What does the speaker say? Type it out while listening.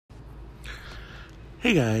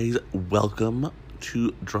Hey guys, welcome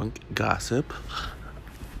to Drunk Gossip.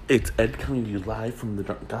 It's Ed coming to you live from the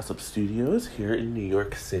Drunk Gossip Studios here in New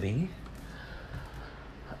York City.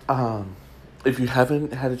 If you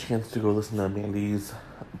haven't had a chance to go listen to Mandy's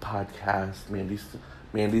podcast,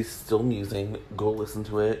 Mandy's Still Musing, go listen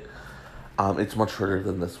to it. It's much shorter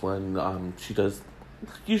than this one. She does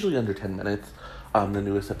usually under 10 minutes. The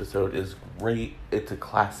newest episode is great. It's a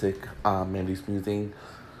classic, Mandy's Musing.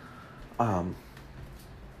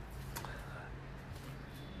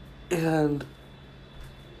 And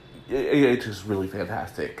it's just really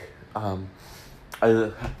fantastic. I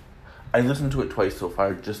listened to it twice so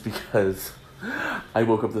far just because I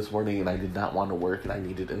woke up this morning and I did not want to work and I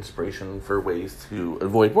needed inspiration for ways to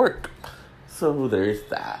avoid work. So there's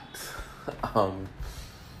that.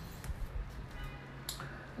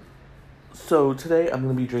 So today I'm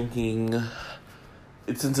going to be drinking,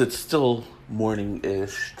 since it's still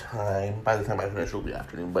morning-ish time, by the time I finish it'll be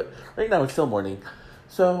afternoon, but right now it's still morning.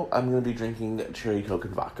 So I'm going to be drinking cherry Coke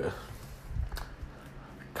and vodka.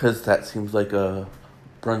 Because that seems like a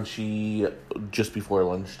brunchy, just before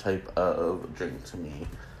lunch type of drink to me.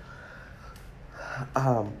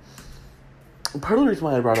 Part of the reason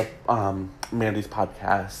why I brought up Mandy's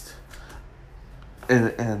podcast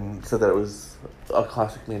and said that it was a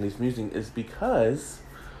classic Mandy's Musing is because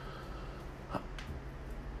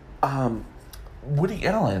Woody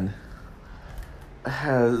Allen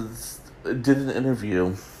did an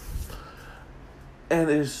interview and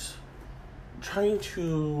is trying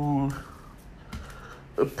to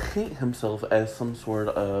paint himself as some sort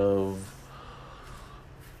of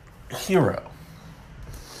hero.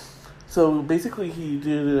 So basically he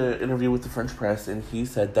did an interview with the French press and he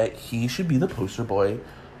said that he should be the poster boy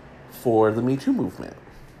for the Me Too movement.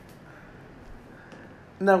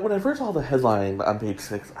 Now, when I first saw the headline on page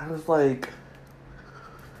 6, I was like,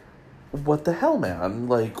 what the hell, man?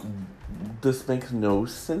 Like, this makes no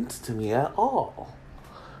sense to me at all.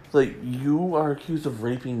 Like, you are accused of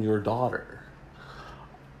raping your daughter.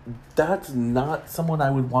 That's not someone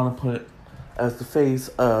I would want to put as the face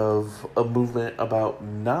of a movement about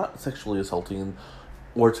not sexually assaulting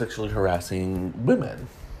or sexually harassing women.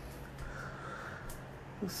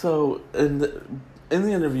 So, in the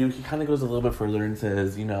interview, he kind of goes a little bit further and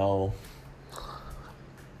says, in my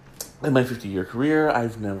 50-year career,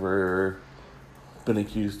 I've never been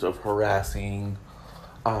accused of harassing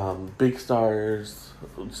big stars,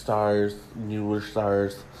 newer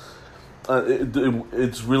stars.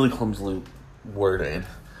 It's really clumsily worded.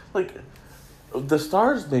 Like, the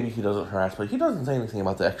stars, maybe he doesn't harass, but he doesn't say anything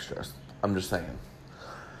about the extras. I'm just saying.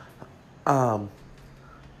 And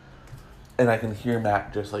I can hear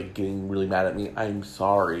Matt just, getting really mad at me. I'm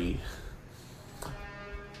sorry.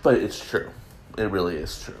 But it's true. It really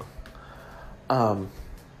is true.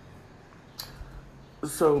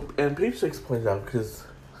 So, and page 6 points out, because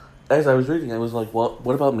as I was reading, I was like, well,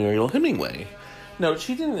 what about Mariel Hemingway? No,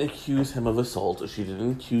 she didn't accuse him of assault. She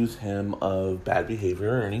didn't accuse him of bad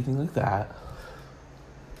behavior or anything like that.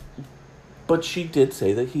 But she did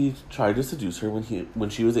say that he tried to seduce her when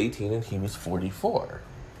she was 18 and he was 44.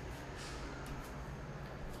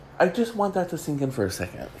 I just want that to sink in for a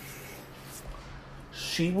second.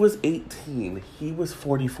 She was 18. He was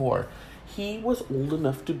 44. He was old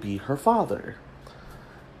enough to be her father.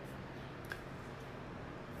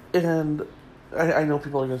 And I know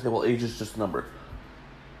people are going to say, well, age is just a number.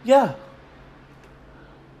 Yeah.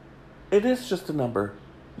 It is just a number.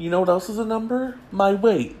 You know what else is a number? My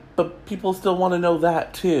weight. But people still want to know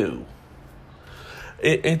that, too.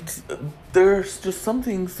 There's just some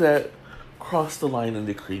things that cross the line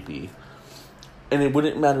into creepy. And it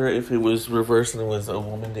wouldn't matter if it was reversed and it was a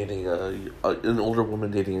woman dating an older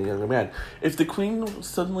woman dating a younger man. If the Queen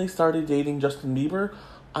suddenly started dating Justin Bieber,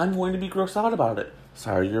 I'm going to be grossed out about it.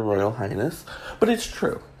 Sorry, Your Royal Highness. But it's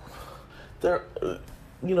true. Just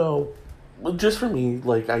for me,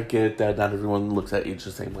 I get that not everyone looks at age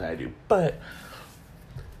the same way I do. But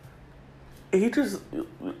age is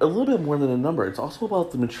a little bit more than a number. It's also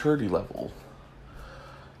about the maturity level.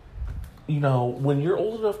 When you're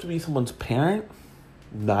old enough to be someone's parent,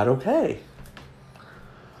 not okay.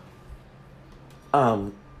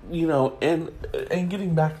 And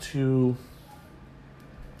getting back to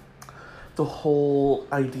the whole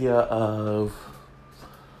idea of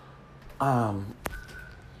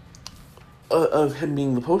him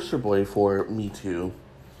being the poster boy for Me Too.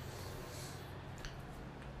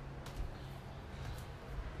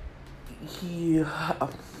 He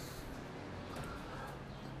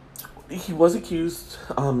was accused,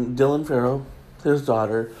 Dylan Farrow, his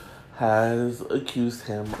daughter, has accused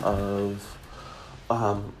him of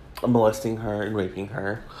molesting her and raping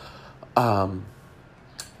her.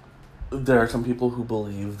 there are some people who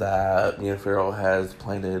believe that Mia Farrow has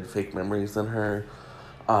planted fake memories in her.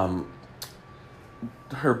 Um,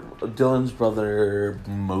 her Dylan's brother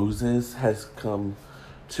Moses has come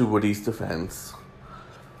to Woody's defense.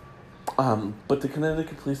 But the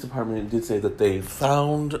Connecticut Police Department did say that they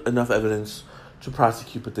found enough evidence to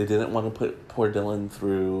prosecute, but they didn't want to put poor Dylan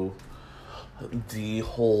through the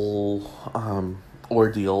whole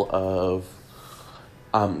ordeal of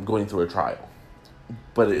going through a trial.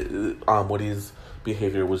 But Woody's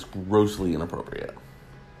behavior was grossly inappropriate.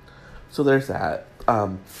 So there's that.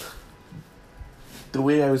 The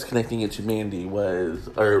way I was connecting it to Mandy's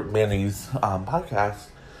podcast,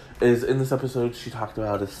 is in this episode she talked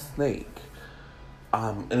about a snake.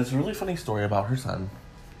 And it's a really funny story about her son.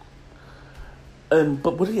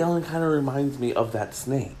 But Woody Allen kind of reminds me of that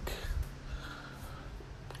snake.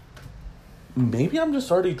 Maybe I'm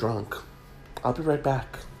just already drunk. I'll be right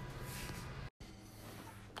back.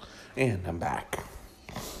 And I'm back.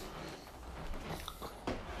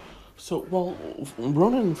 So, while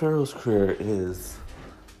Ronan Farrow's career is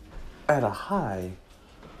at a high,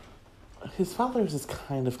 his father's is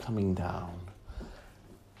kind of coming down.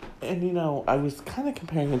 And, I was kind of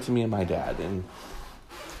comparing it to me and my dad. And,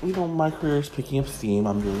 my career is picking up steam.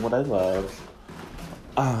 I'm doing what I love.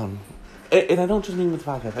 And I don't just mean with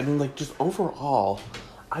the podcast. I mean, just overall,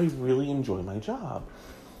 I really enjoy my job.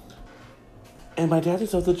 And my dad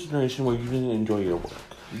is of the generation where you didn't enjoy your work.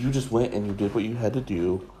 You just went and you did what you had to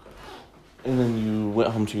do. And then you went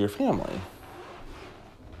home to your family.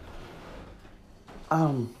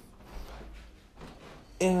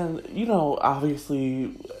 And,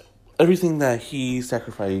 obviously, everything that he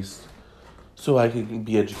sacrificed so I could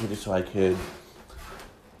be educated, so I could,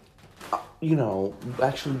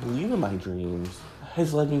 actually believe in my dreams,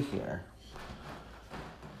 has led me here.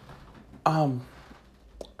 And,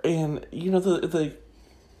 the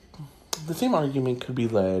same argument could be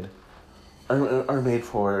led, or made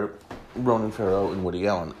for Ronan Farrow and Woody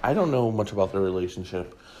Allen. I don't know much about their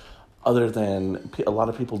relationship, other than a lot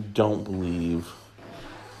of people don't believe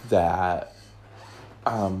that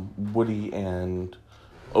Woody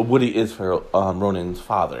is Ronan's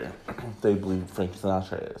father. They believe Frank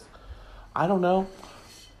Sinatra is. I don't know,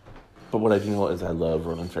 but what I do know is I love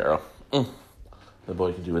Ronan Farrow. The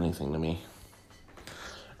boy could do anything to me.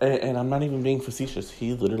 And I'm not even being facetious.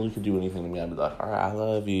 He literally could do anything to me. I'd be like, all right, I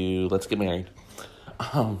love you. Let's get married.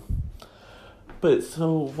 But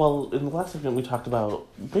so, in the last segment we talked about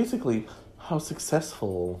basically how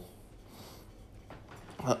successful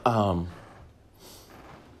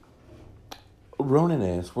Ronan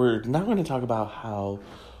is. We're now going to talk about how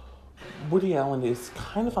Woody Allen is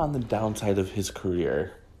kind of on the downside of his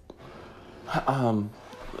career.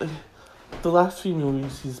 The last few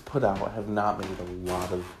movies he's put out have not made a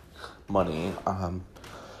lot of money.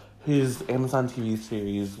 His Amazon TV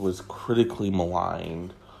series was critically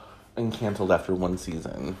maligned and canceled after one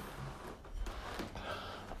season.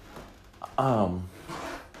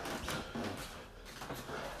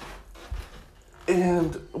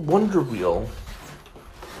 And Wonder Wheel,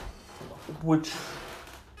 which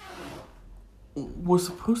was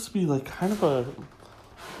supposed to be kind of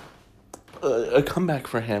a comeback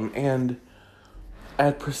for him, and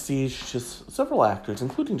at Prestige, just several actors,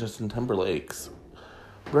 including Justin Timberlake's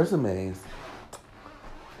resumes,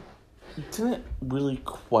 didn't really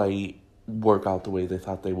quite work out the way they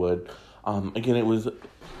thought they would. Again, it wasn't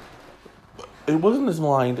as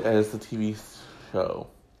maligned as the TV show,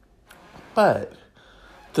 but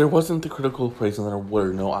there wasn't the critical praise, and there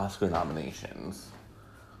were no Oscar nominations.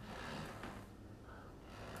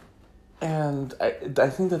 And I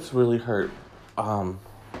think that's really hurt,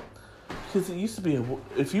 because it used to be,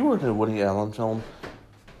 if you were in a Woody Allen film,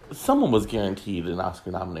 someone was guaranteed an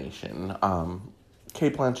Oscar nomination.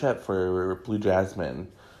 Cate Blanchett for Blue Jasmine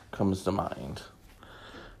comes to mind.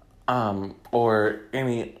 Or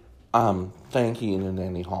Diane Keaton and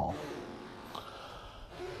Annie Hall.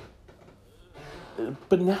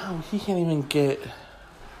 But now he can't even get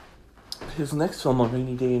his next film, A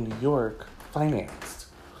Rainy Day in New York, financed.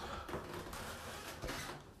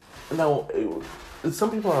 Now,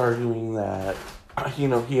 some people are arguing that,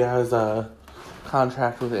 he has a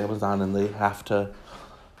contract with Amazon and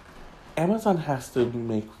Amazon has to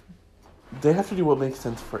do what makes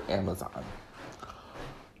sense for Amazon.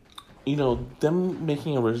 Them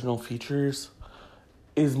making original features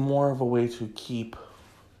is more of a way to keep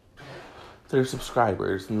their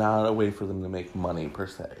subscribers, not a way for them to make money per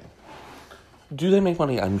se. Do they make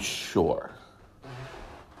money? I'm sure.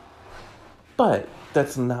 But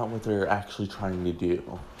that's not what they're actually trying to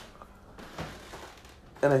do.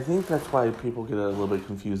 And I think that's why people get a little bit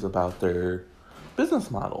confused about their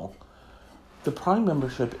business model. the Prime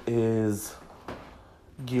membership is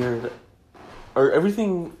geared, or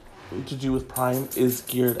everything to do with Prime is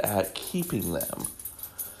geared at keeping them,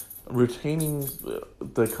 retaining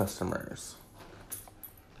the customers.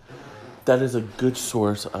 That is a good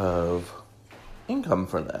source of income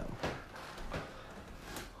for them.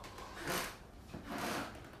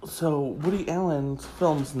 So Woody Allen's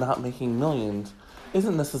films not making millions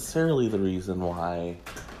isn't necessarily the reason why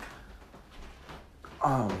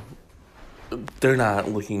they're not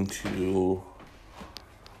looking to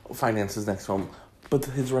finance his next film, but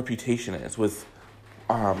his reputation is with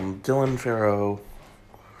Dylan Farrow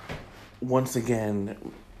once again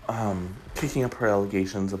picking up her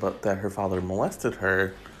allegations about that her father molested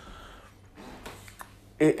her.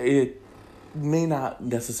 It may not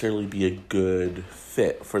necessarily be a good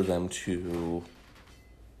fit for them to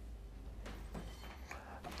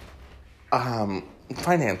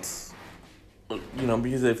finance,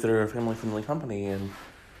 because if they're a family-friendly company, and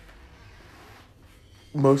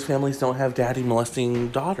most families don't have daddy molesting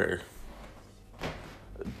daughter.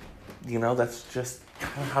 That's just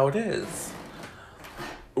kind of how it is.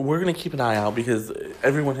 We're going to keep an eye out because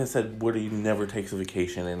everyone has said Woody never takes a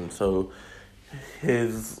vacation, and so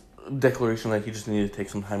his declaration that he just needed to take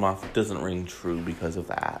some time off doesn't ring true because of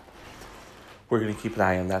that. We're going to keep an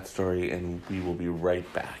eye on that story, and we will be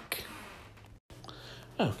right back.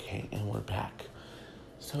 Okay, and we're back.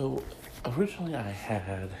 So, originally I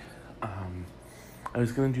had, I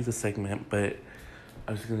was going to do the segment, but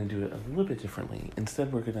I was going to do it a little bit differently.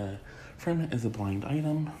 Instead, we're going to frame it as a blind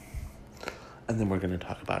item, and then we're going to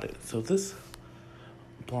talk about it. So this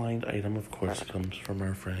blind item, of course, comes from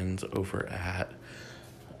our friends over at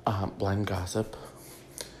Blind Gossip.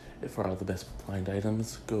 For all the best blind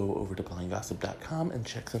items, go over to blindgossip.com and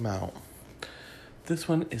check them out. This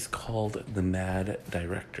one is called The Mad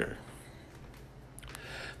Director.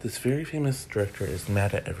 This very famous director is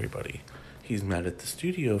mad at everybody. He's mad at the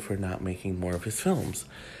studio for not making more of his films.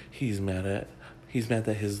 He's mad that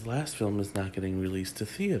his last film is not getting released to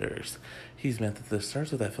theaters. He's mad that the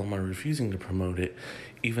stars of that film are refusing to promote it,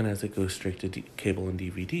 even as it goes straight to cable and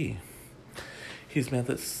DVD. He's mad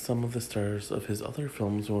that some of the stars of his other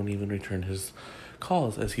films won't even return his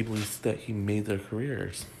calls, as he believes that he made their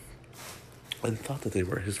careers and thought that they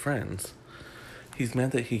were his friends. He's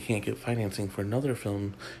mad that he can't get financing for another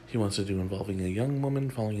film he wants to do involving a young woman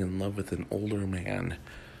falling in love with an older man.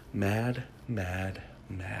 Mad, mad,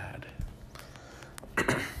 mad.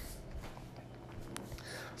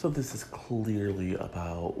 So this is clearly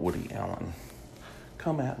about Woody Allen.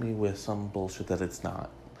 Come at me with some bullshit that it's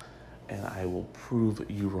not, and I will prove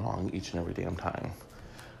you wrong each and every damn time.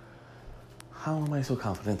 How am I so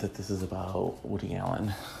confident that this is about Woody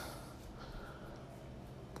Allen?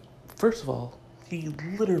 First of all, he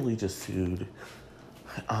literally just sued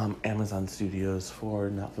Amazon Studios for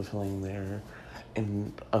not fulfilling their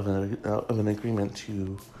end of an agreement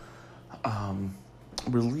to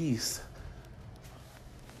release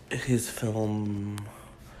his film.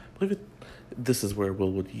 I believe this is where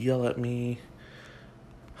Will would yell at me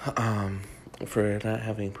for not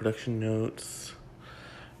having production notes.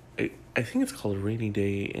 I think it's called Rainy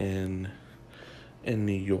Day in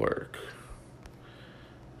New York.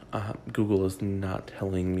 Google is not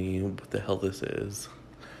telling me what the hell this is.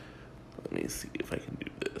 Let me see if I can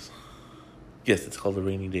do this. Yes, it's called A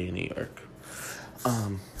Rainy Day in New York.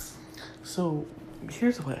 So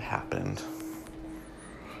here's what happened.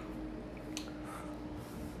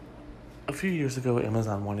 A few years ago,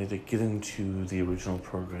 Amazon wanted to get into the original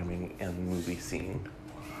programming and movie scene.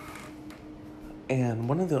 And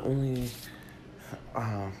one of the only,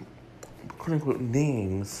 quote-unquote,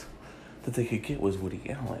 names that they could get was Woody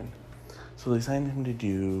Allen. So they signed him to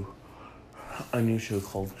do a new show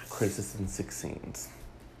called Crisis in 6 Scenes.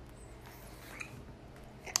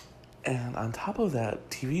 And on top of that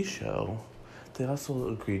TV show, they also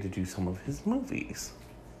agreed to do some of his movies.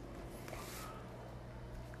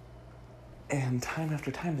 And time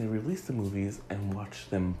after time, they released the movies and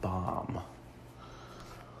watched them bomb.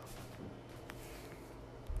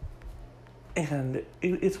 And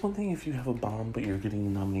it's one thing if you have a bomb, but you're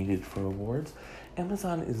getting nominated for awards.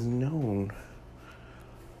 Amazon is known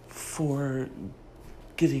for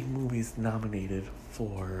getting movies nominated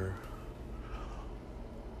for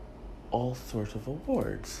all sorts of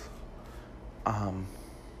awards.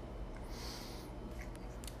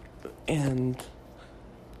 And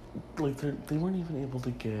like they weren't even able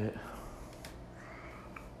to get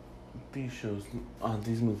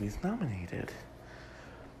these movies nominated.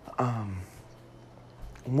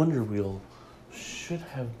 Wonder Wheel should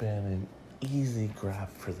have been an easy grab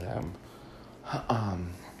for them.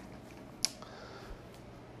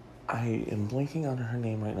 I I am blanking on her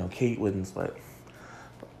name right now. Kate Winslet.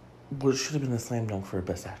 What should have been a slam dunk for a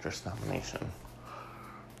Best Actress nomination.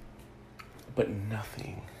 But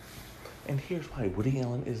nothing. And here's why. Woody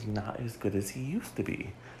Allen is not as good as he used to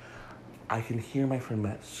be. I can hear my friend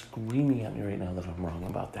Matt screaming at me right now that I'm wrong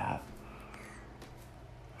about that.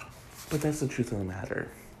 But that's the truth of the matter.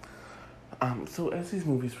 So as these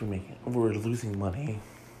movies were losing money,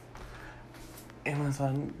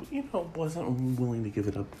 Amazon, wasn't willing to give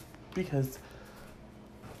it up because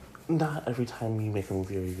not every time you make a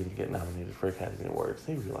movie are you going to get nominated for Academy Awards.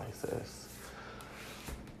 They realize this.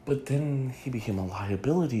 But then he became a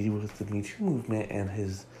liability with the Me Too movement and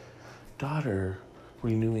his daughter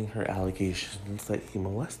renewing her allegations that he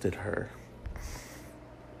molested her.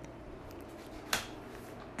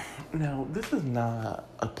 Now, this is not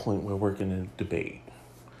a point where we're going to debate.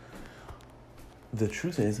 The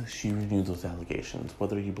truth is, she renewed those allegations.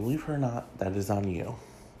 Whether you believe her or not, that is on you.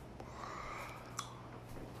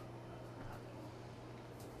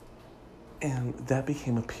 And that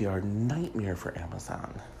became a PR nightmare for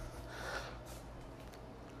Amazon.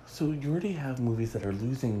 So you already have movies that are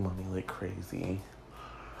losing money like crazy.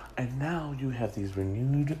 And now you have these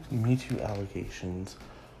renewed Me Too allegations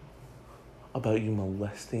about you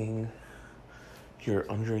molesting your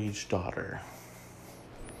underage daughter.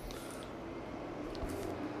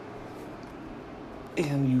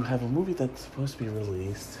 And you have a movie that's supposed to be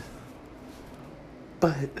released,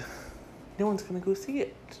 but no one's gonna go see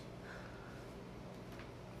it.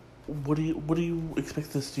 What do you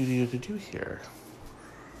expect the studio to do here?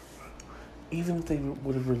 Even if they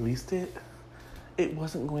would have released it, it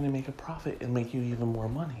wasn't going to make a profit and make you even more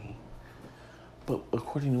money. But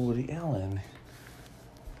according to Woody Allen,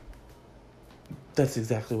 that's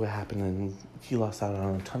exactly what happened, and he lost out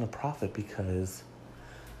on a ton of profit because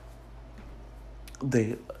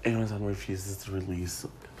Amazon refuses to release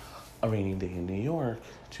A Rainy Day in New York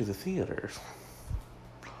to the theaters.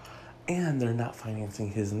 And they're not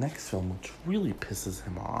financing his next film, which really pisses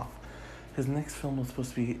him off. His next film was supposed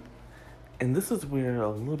to be, and this is where a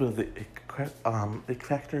little bit of the ick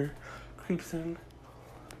factor creeps in.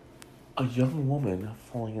 A young woman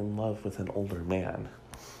falling in love with an older man.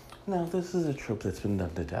 Now, this is a trope that's been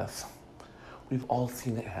done to death. We've all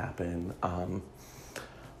seen it happen.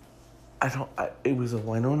 It was a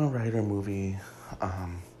Winona Ryder movie,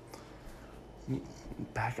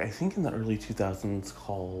 back, I think in the early 2000s,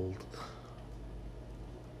 called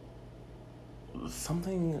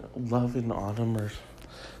something Love in Autumn or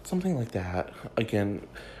something like that. Again,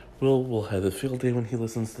 Will will have a field day when he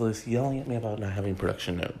listens to this, yelling at me about not having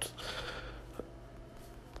production notes.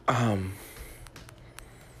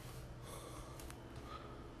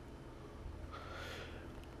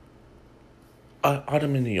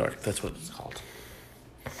 Autumn in New York, that's what it's called.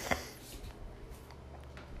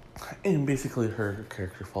 And basically her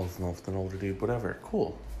character falls in love with an older dude, whatever,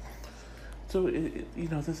 cool. So,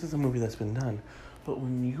 this is a movie that's been done. But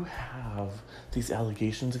when you have these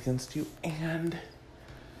allegations against you and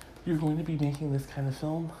you're going to be making this kind of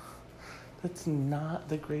film, that's not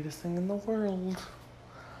the greatest thing in the world.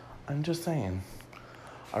 I'm just saying.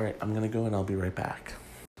 All right, I'm going to go and I'll be right back.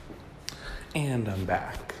 And I'm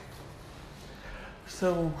back.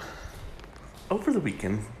 So, over the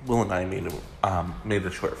weekend, Will and I made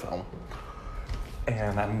a short film.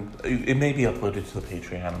 And it may be uploaded to the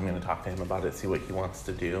Patreon. I'm going to talk to him about it, see what he wants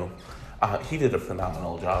to do. He did a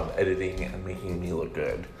phenomenal job editing and making me look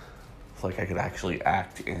good. It's like I could actually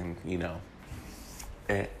act in,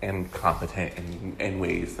 and competent in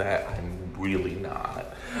ways that I'm really not.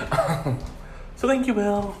 So thank you,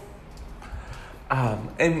 Will.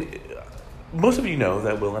 And most of you know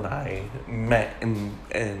that Will and I met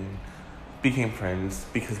and became friends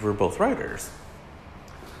because we're both writers.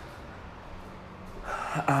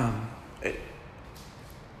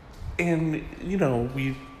 And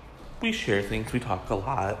we share things, we talk a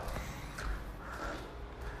lot.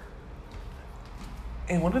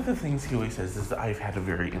 And one of the things he always says is that I've had a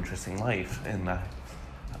very interesting life. And,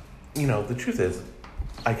 the truth is,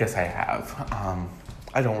 I guess I have.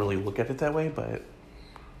 I don't really look at it that way, but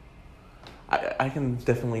I can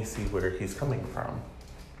definitely see where he's coming from.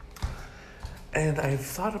 And I've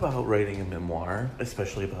thought about writing a memoir,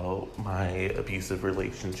 especially about my abusive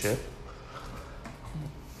relationship.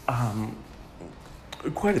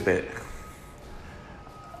 Quite a bit.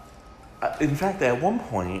 In fact, at one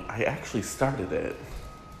point, I actually started it.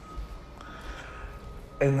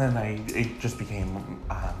 And then it just became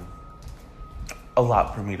a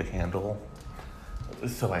lot for me to handle.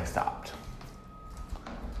 So I stopped.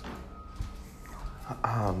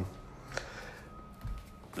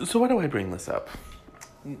 So why do I bring this up?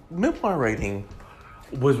 Memoir writing,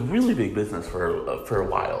 was really big business for a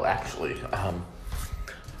while, actually.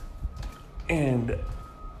 And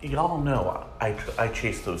y'all know I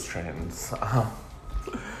chase those trends.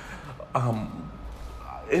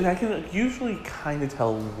 And I can usually kind of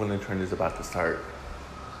tell when a trend is about to start.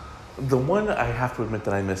 The one I have to admit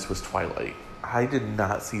that I missed was Twilight. I did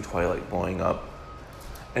not see Twilight blowing up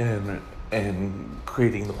and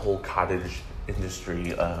creating the whole cottage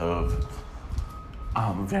industry of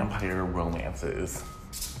vampire romances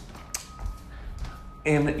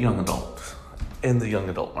in the young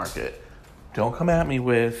adult market. Don't come at me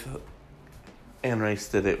with Anne Rice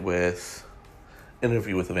did it with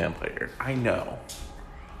Interview with a Vampire. I know.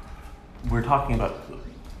 We're talking about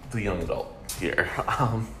the young adult here.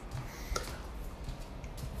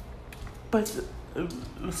 But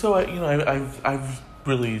so I've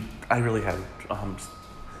really had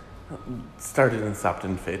started and stopped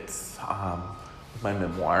in fits with my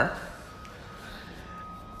memoir,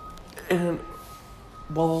 and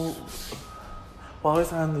while I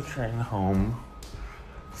was on the train home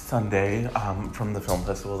Sunday from the film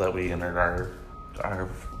festival that we entered our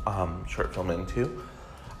short film into,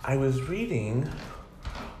 I was reading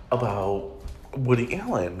about Woody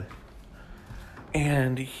Allen.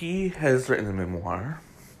 And he has written a memoir.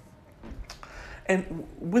 And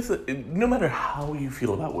no matter how you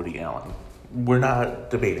feel about Woody Allen, we're not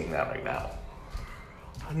debating that right now.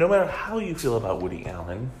 No matter how you feel about Woody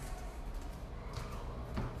Allen,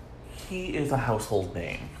 he is a household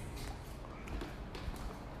name.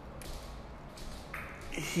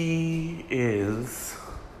 He is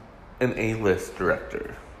an A-list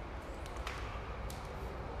director.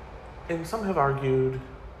 And some have argued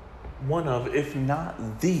one of, if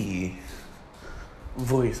not the,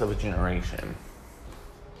 voice of a generation.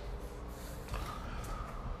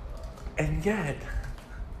 And yet,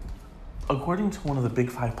 according to one of the big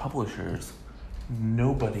 5 publishers,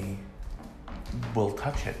 nobody will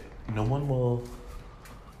touch it. No one will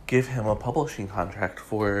give him a publishing contract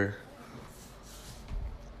for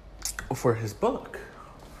his book.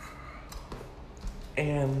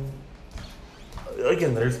 And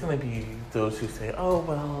again, there's going to be those who say, oh,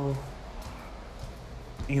 well,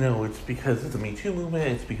 it's because of the Me Too movement,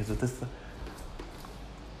 it's because of this.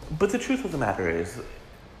 But the truth of the matter is,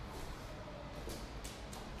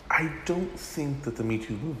 I don't think that the Me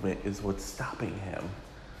Too movement is what's stopping him.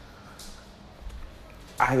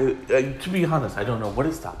 To be honest, I don't know what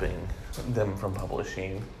is stopping them from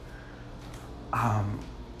publishing.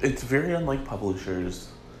 It's very unlike publishers,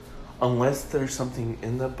 unless there's something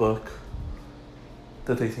in the book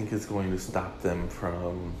that they think is going to stop them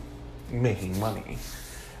from making money.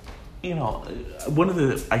 One of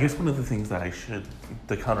the things that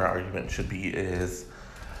the counter argument should be is,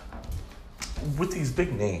 with these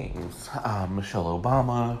big names, Michelle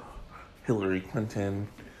Obama, Hillary Clinton,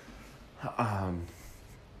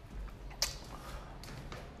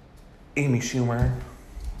 Amy Schumer.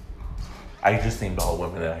 I just named all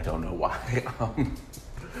women and I don't know why.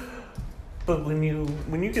 But when you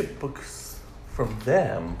get books from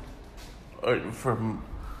them, or from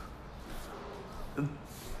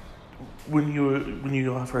when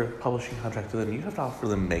you offer a publishing contract to them, you have to offer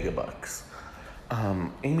them mega bucks.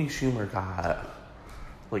 Amy Schumer got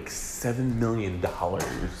like $7 million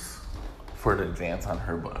for an advance on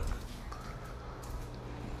her book.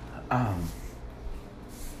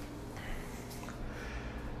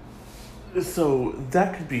 So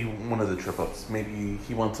that could be one of the trip-ups. Maybe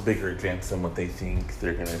he wants a bigger advance than what they think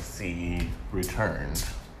they're going to see returned.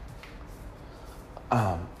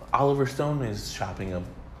 Oliver Stone is shopping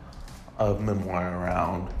a memoir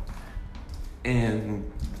around, and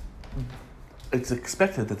it's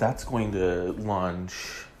expected that that's going to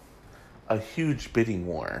launch a huge bidding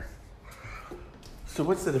war. So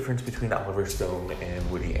what's the difference between Oliver Stone and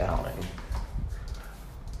Woody Allen?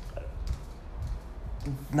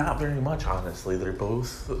 Not very much, honestly. They're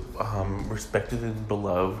both respected and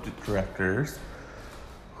beloved directors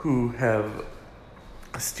who have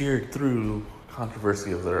steered through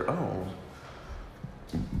controversy of their own.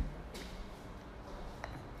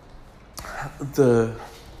 The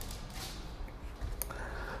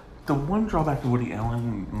one drawback to Woody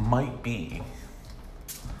Allen might be,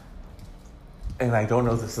 and I don't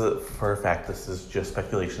know this for a fact, this is just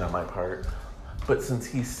speculation on my part, but since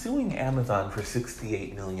he's suing Amazon for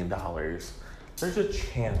 $68 million, there's a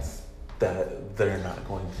chance that they're not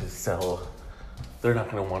going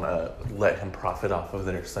to want to let him profit off of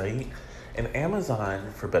their site. And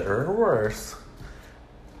Amazon, for better or worse,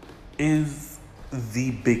 is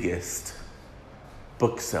the biggest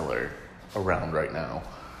bookseller around right now.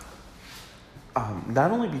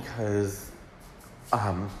 Not only because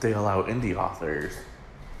they allow indie authors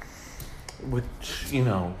which,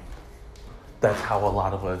 that's how a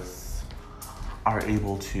lot of us are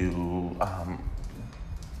able to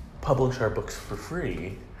publish our books for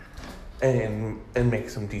free and make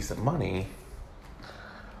some decent money.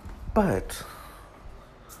 But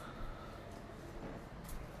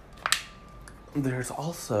there's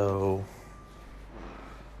also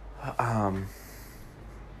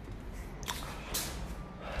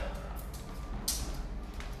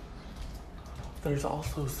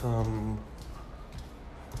some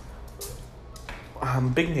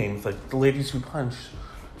big names like the Ladies Who Punch.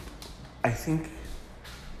 I think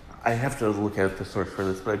I have to look at the source for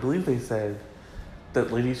this, but I believe they said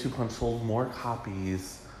that Ladies Who Punch sold more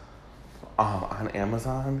copies on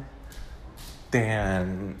Amazon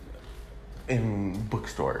than in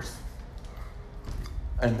bookstores.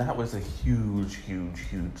 And that was a huge, huge,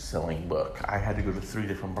 huge selling book. I had to go to 3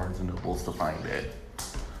 different Barnes & Nobles to find it.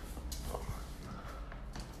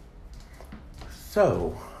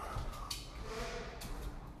 So,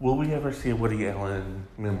 will we ever see a Woody Allen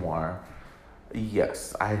memoir?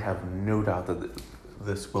 Yes, I have no doubt that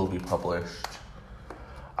this will be published.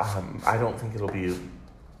 I don't think it'll be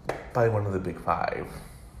by one of the big 5.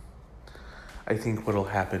 I think what'll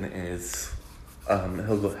happen is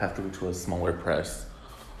he'll have to go to a smaller press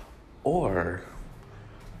or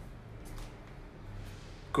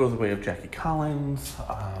go the way of Jackie Collins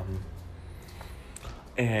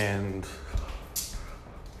and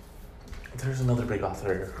there's another big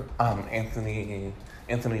author, Anthony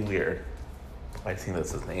Weir. I think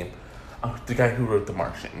that's his name. The guy who wrote The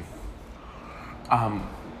Martian.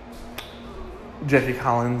 Jackie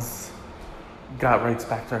Collins got rights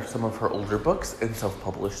back to some of her older books and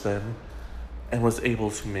self-published them and was able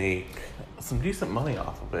to make some decent money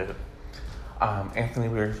off of it. Anthony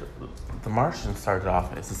Weir's The Martian started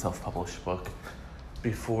off as a self-published book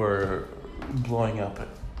before blowing up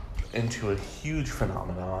into a huge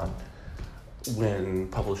phenomenon when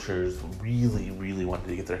publishers really, really wanted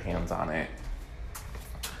to get their hands on it.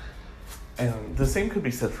 And the same could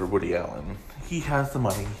be said for Woody Allen. He has the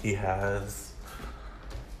money, he has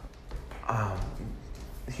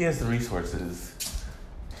the resources.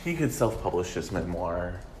 He could self-publish his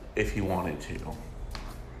memoir if he wanted to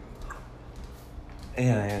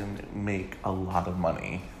and make a lot of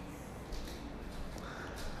money.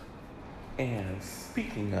 And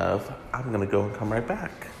speaking of, I'm gonna go and come right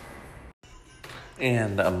back.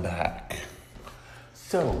 And I'm back.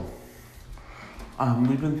 So,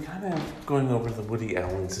 we've been kind of going over the Woody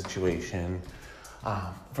Allen situation.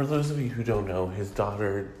 For those of you who don't know, his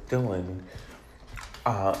daughter, Dylan,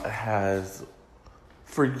 has,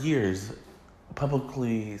 for years,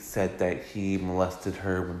 publicly said that he molested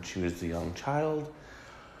her when she was a young child.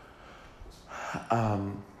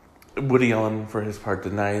 Woody Allen, for his part,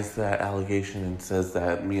 denies that allegation and says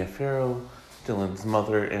that Mia Farrow, Dylan's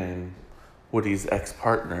mother, and Woody's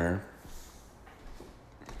ex-partner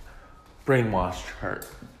brainwashed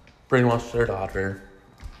their daughter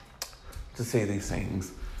to say these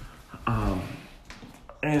things.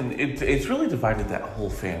 And it's really divided that whole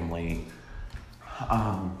family.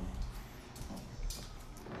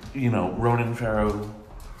 Ronan Farrow,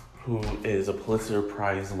 who is a Pulitzer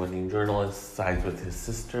Prize winning journalist, sides with his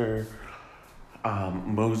sister.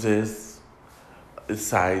 Moses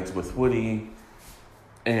sides with Woody.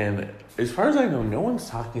 And as far as I know, no one's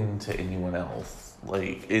talking to anyone else.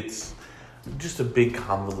 Like, it's just a big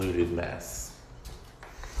convoluted mess.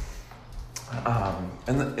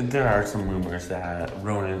 And there are some rumors that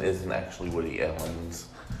Ronan isn't actually Woody Allen's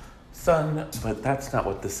son, but that's not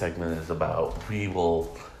what this segment is about. We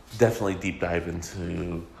will definitely deep dive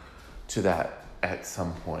into that at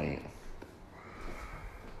some point.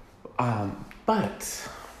 But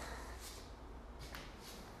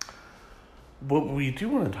what we do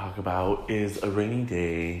want to talk about is A Rainy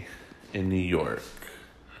Day in New York.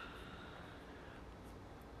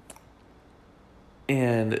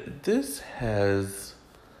 And this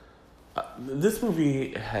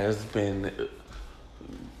movie has been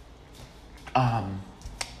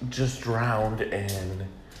just drowned in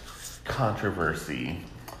controversy.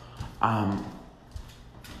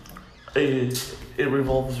 It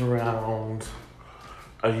revolves around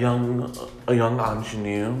a young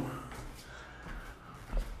ingenue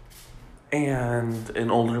and an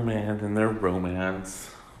older man and their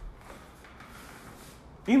romance.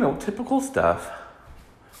 Typical stuff.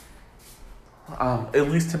 At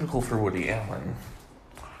least typical for Woody Allen.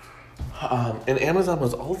 And Amazon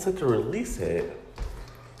was all set to release it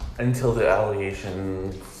until the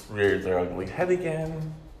allegations reared their ugly head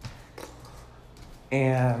again.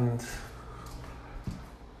 And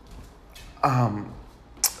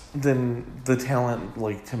then the talent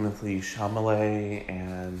like Timothée Chalamet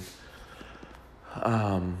and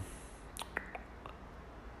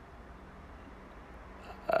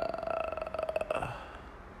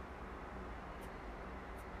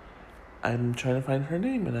I'm trying to find her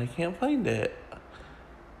name and I can't find it.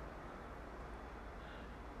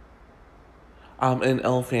 And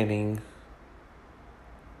Elle Fanning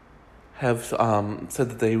have said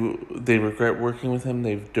that they regret working with him.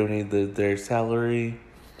 They've donated their salary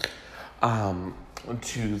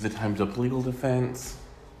to the Time's Up legal defense.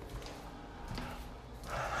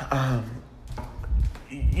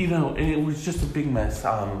 It was just a big mess.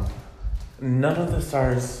 None of the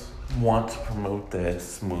stars want to promote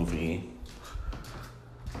this movie.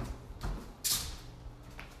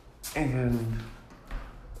 And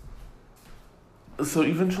so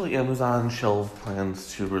eventually Amazon shelved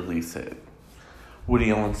plans to release it.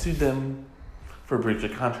 Woody Allen sued them for breach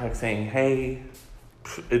of contract, saying, hey,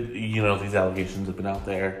 these allegations have been out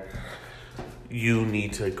there. You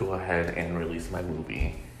need to go ahead and release my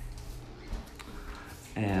movie.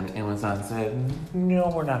 And Amazon said,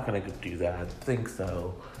 no, we're not going to do that. I think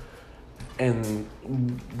so. And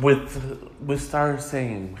with stars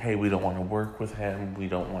saying, hey, we don't want to work with him. We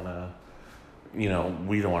don't want to, we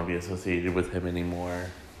don't want to be associated with him anymore.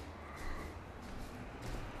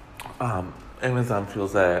 Amazon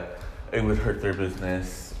feels that it would hurt their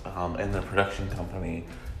business and their production company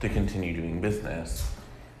to continue doing business.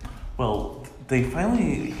 Well, they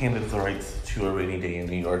finally handed the rights to A Rainy Day in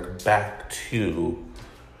New York back to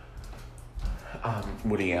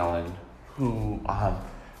Woody Allen, who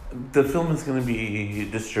the film is going to be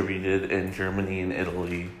distributed in Germany and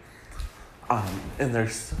Italy, and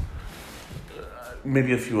there's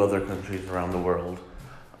maybe a few other countries around the world,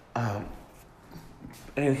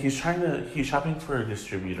 and he's shopping for a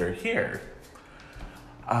distributor here,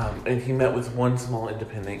 and he met with one small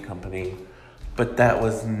independent company, but that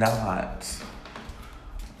was not,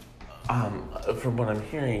 from what I'm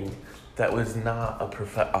hearing, that was not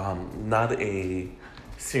not a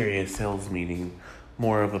serious sales meeting,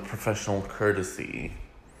 more of a professional courtesy.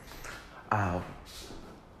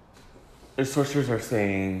 Sources are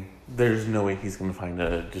saying there's no way he's going to find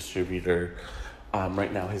a distributor.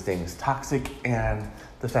 Right now his name is toxic, and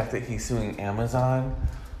the fact that he's suing Amazon,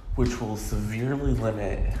 which will severely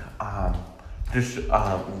limit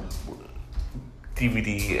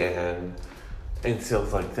DVD and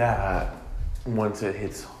sales like that once it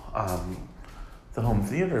hits the home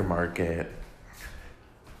theater market,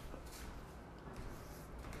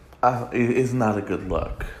 it is not a good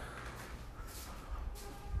look.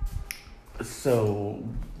 So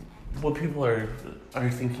what people are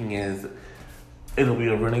thinking is it'll be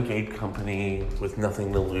a renegade company with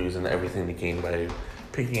nothing to lose and everything to gain by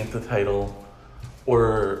picking up the title,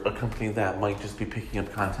 or a company that might just be picking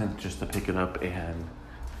up content just to pick it up and,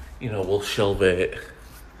 we'll shelve it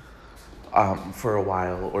for a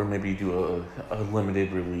while, or maybe do a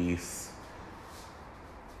limited release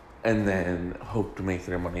and then hope to make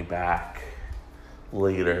their money back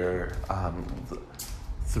later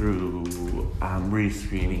through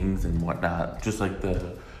re-screenings and whatnot, just like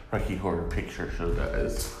the Rocky Horror Picture Show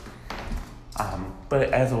does.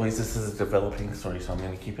 But as always, this is a developing story, so I'm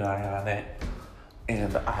going to keep an eye on it,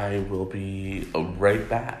 and I will be right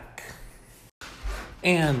back.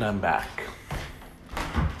 And I'm back.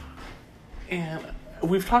 And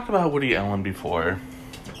we've talked about Woody Allen before,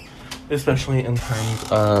 especially in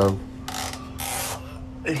terms of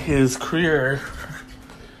his career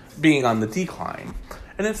being on the decline.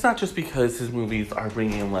 And it's not just because his movies are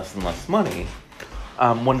bringing in less and less money.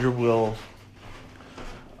 Wonder Wheel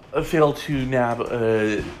failed to nab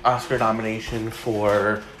an Oscar nomination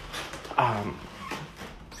for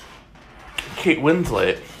Kate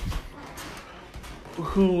Winslet,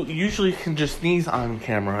 who usually can just sneeze on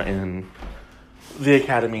camera and the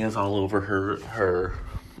Academy is all over her.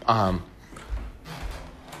 And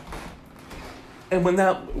when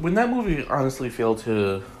that movie honestly failed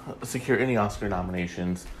to secure any Oscar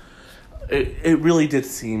nominations, it really did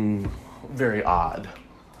seem very odd.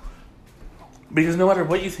 Because no matter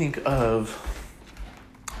what you think of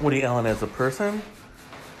Woody Allen as a person,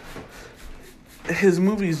 his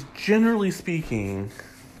movies, generally speaking,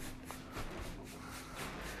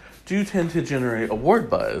 do tend to generate award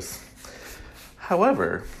buzz.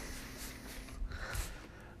 However,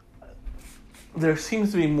 there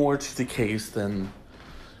seems to be more to the case than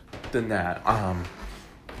that.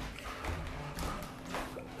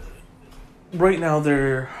 Right now,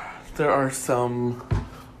 there are some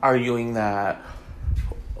arguing that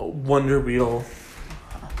Wonder Wheel's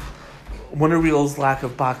lack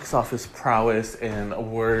of box office prowess and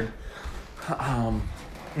award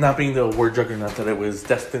not being the award juggernaut that it was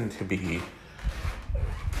destined to be.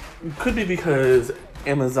 Could be because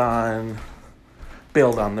Amazon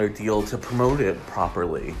bailed on their deal to promote it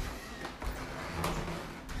properly.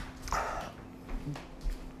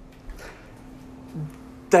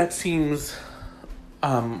 That seems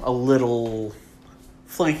a little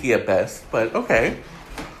flaky at best, but okay,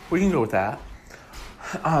 we can go with that.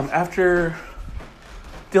 After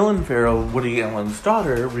Dylan Farrow, Woody Allen's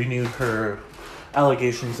daughter, renewed her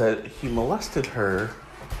allegations that he molested her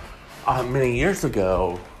many years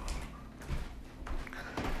ago,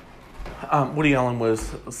 Woody Allen was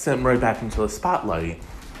sent right back into the spotlight.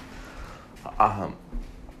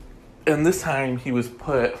 And this time he was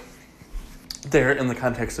put there in the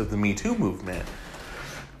context of the Me Too movement.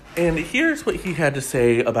 And here's what he had to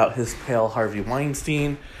say about his pal Harvey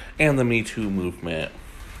Weinstein and the Me Too movement.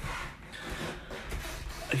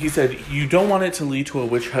 He said, "You don't want it to lead to a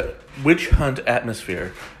witch hunt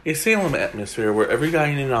atmosphere, a Salem atmosphere where every guy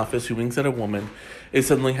in an office who winks at a woman is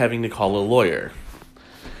suddenly having to call a lawyer."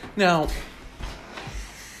 Now,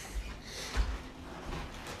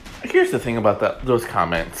 here's the thing about those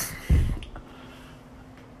comments.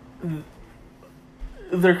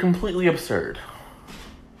 They're completely absurd.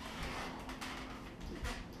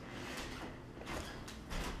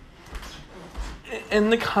 In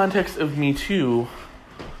the context of Me Too,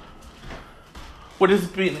 what is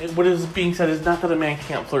being said is not that a man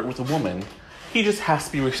can't flirt with a woman. He just has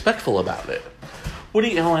to be respectful about it.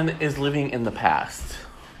 Woody Allen is living in the past.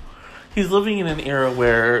 He's living in an era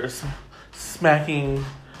where smacking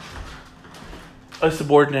a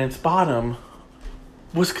subordinate's bottom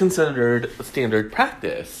was considered standard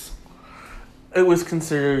practice. It was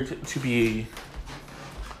considered to be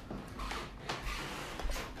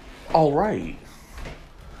all right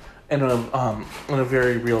in a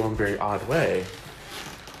very real and very odd way.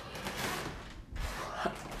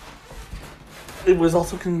 It was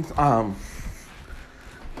also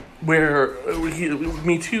where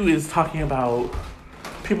Me Too is talking about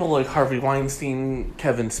people like Harvey Weinstein,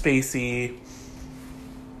 Kevin Spacey,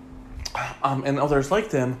 and others like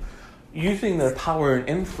them, using their power and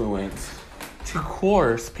influence to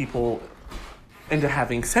coerce people into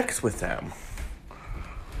having sex with them.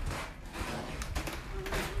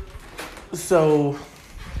 So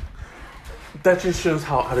that just shows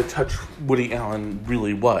how out of touch Woody Allen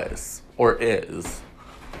really was, or is.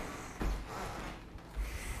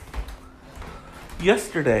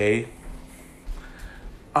 Yesterday,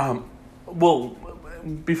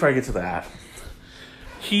 before I get to that,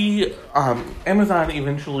 Amazon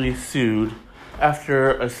eventually sued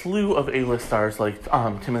after a slew of A-list stars like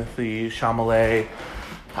Timothée Chalamet,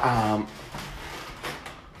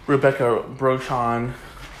 Rebecca Brochon,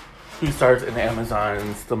 who stars in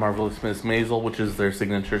Amazon's The Marvelous Miss Maisel, which is their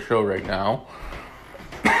signature show right now.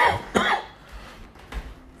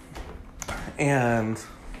 And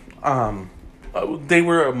they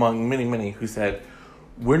were among many, many who said,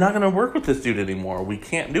 "We're not going to work with this dude anymore. We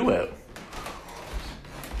can't do it."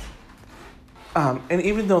 And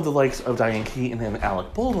even though the likes of Diane Keaton and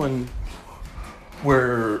Alec Baldwin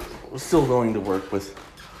were still willing to work with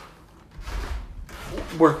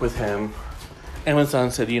him, Amazon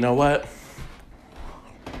said, "You know what?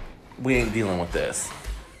 We ain't dealing with this."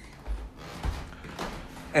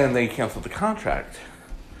 And they canceled the contract.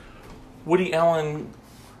 Woody Allen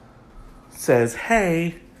says,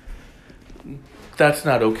 "Hey, that's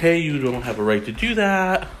not okay. You don't have a right to do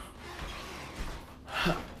that.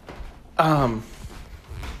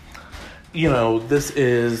 This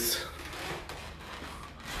is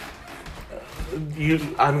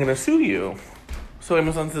I'm going to sue you." So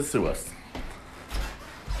Amazon says, "Sue us."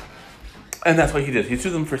 And that's what he did. He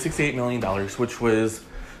sued them for $68 million, which was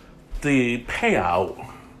the payout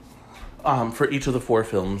for each of the 4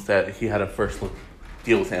 films that he had a first look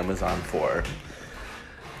deal with Amazon for.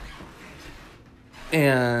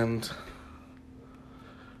 And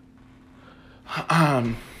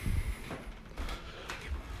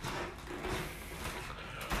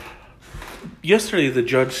yesterday the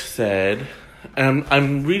judge said, and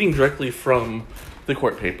I'm reading directly from the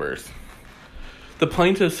court papers, "The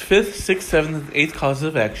plaintiff's 5th, 6th, 7th, and 8th causes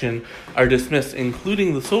of action are dismissed,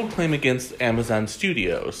 including the sole claim against Amazon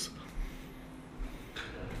Studios.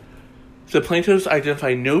 The plaintiffs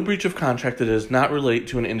identify no breach of contract that does not relate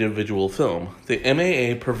to an individual film. The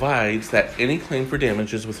MAA provides that any claim for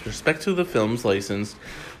damages with respect to the film's license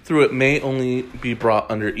through it may only be brought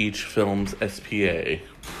under each film's SPA."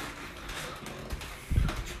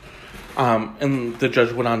 And the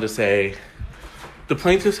judge went on to say, "The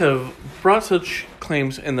plaintiffs have brought such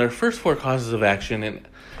claims in their first 4 causes of action, and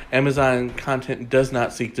Amazon Content does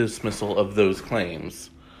not seek dismissal of those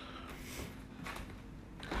claims."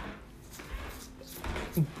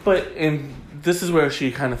 And this is where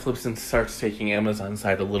she kind of flips and starts taking Amazon's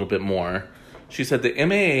side a little bit more. She said the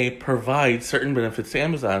MAA provides certain benefits to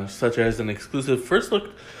Amazon, such as an exclusive first look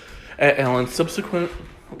at Allen's subsequent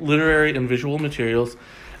literary and visual materials,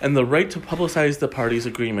 and the right to publicize the parties'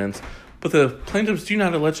 agreements, but the plaintiffs do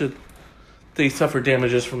not allege that they suffer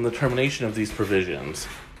damages from the termination of these provisions.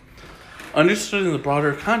 Understood in the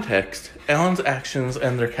broader context, Allen's actions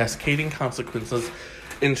and their cascading consequences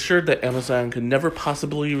ensured that Amazon could never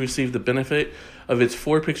possibly receive the benefit of its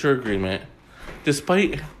four-picture agreement,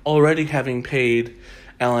 despite already having paid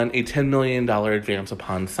Allen a $10 million advance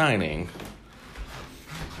upon signing.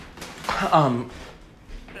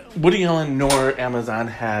 Woody Allen nor Amazon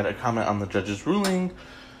had a comment on the judge's ruling,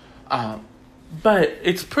 but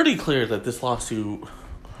it's pretty clear that this lawsuit,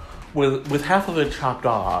 with half of it chopped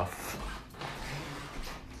off,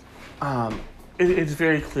 it's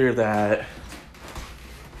very clear that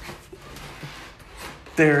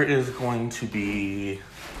there is going to be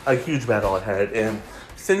a huge battle ahead, and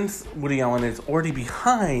since Woody Allen is already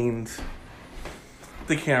behind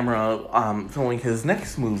the camera filming his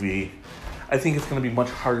next movie, I think it's going to be much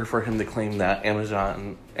harder for him to claim that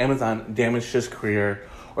Amazon damaged his career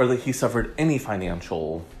or that he suffered any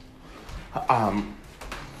financial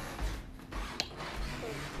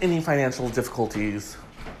difficulties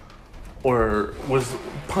or was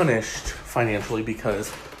punished financially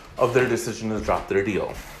because of their decision to drop their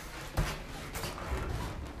deal.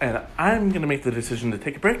 And I'm going to make the decision to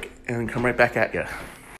take a break and come right back at you.